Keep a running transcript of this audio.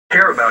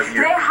care about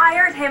you. They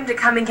hired him to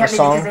come and get me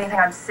because they think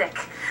I'm sick.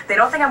 They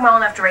don't think I'm well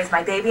enough to raise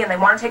my baby, and they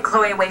want to take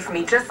Chloe away from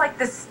me, just like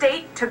the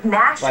state took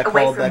Nash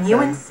away from you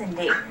and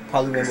Cindy.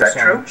 Is that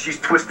true? She's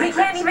twisting. He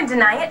can't even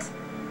deny it.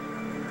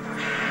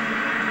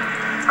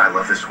 I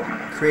love this woman.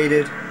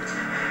 Created.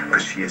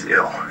 But she is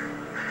ill.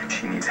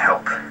 She needs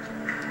help.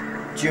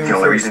 June the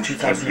only 1st, reason she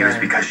came to you is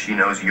because she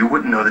knows you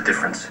wouldn't know the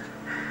difference.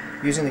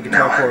 Using the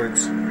guitar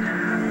chords.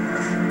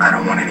 I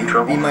don't want any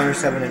trouble. B minor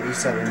 7 and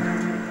E7.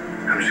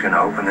 I'm just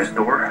gonna open this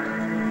door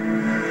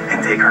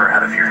and take her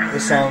out of here.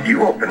 This song.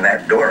 You open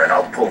that door and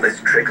I'll pull this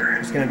trigger.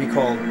 It's gonna be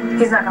called.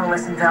 He's not gonna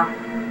listen, Phil.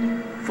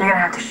 You're gonna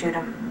have to shoot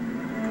him.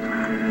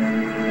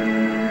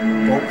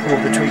 Don't pull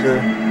the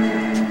trigger.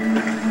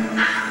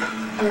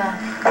 Yeah.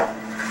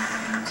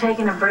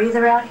 Taking a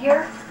breather out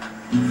here.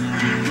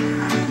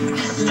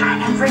 Just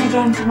trying to bring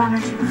gain some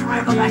energy before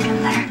I go back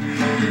in there.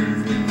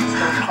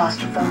 So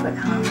claustrophobic,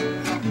 huh?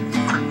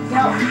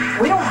 No,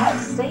 we don't have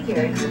to stay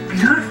here. It's a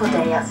beautiful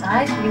day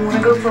outside. You want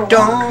to go for a walk?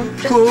 Don't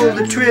pull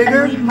the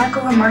trigger. And leave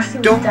Michael and Marcy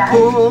with Don't Dad?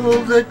 pull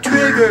the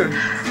trigger.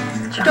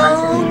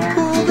 Don't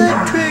pull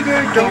that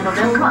trigger. Don't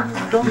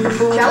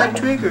pull that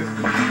trigger.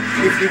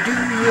 If you do,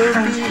 you'll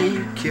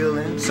be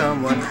killing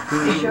someone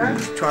who's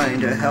trying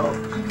to help.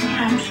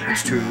 Yeah, I'm sure.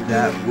 It's true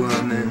that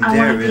woman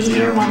there is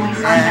ill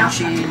and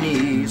she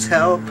needs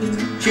help.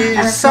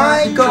 She's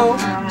psycho,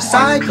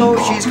 psycho.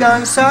 She's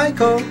gone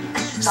psycho.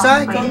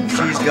 Psycho,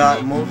 she's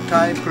got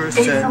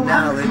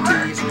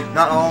multi-personalities.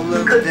 Not all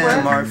of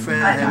them are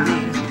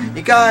friendly.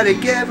 You gotta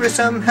give her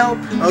some help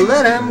or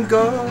let him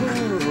go.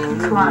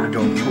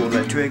 Don't pull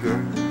that trigger.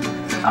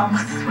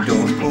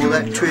 Don't pull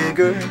that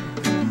trigger.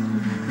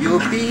 You'll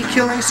be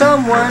killing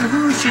someone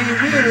who she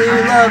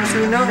really loves.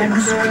 Who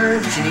knows?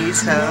 She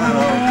needs help.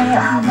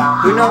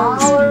 Who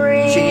knows?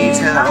 She needs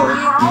help.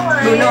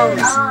 Who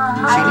knows?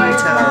 She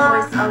needs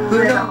help. Who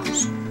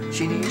knows?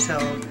 She needs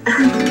help.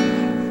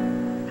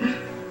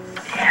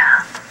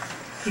 Yeah,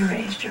 you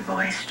raised your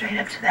voice straight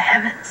up to the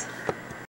heavens.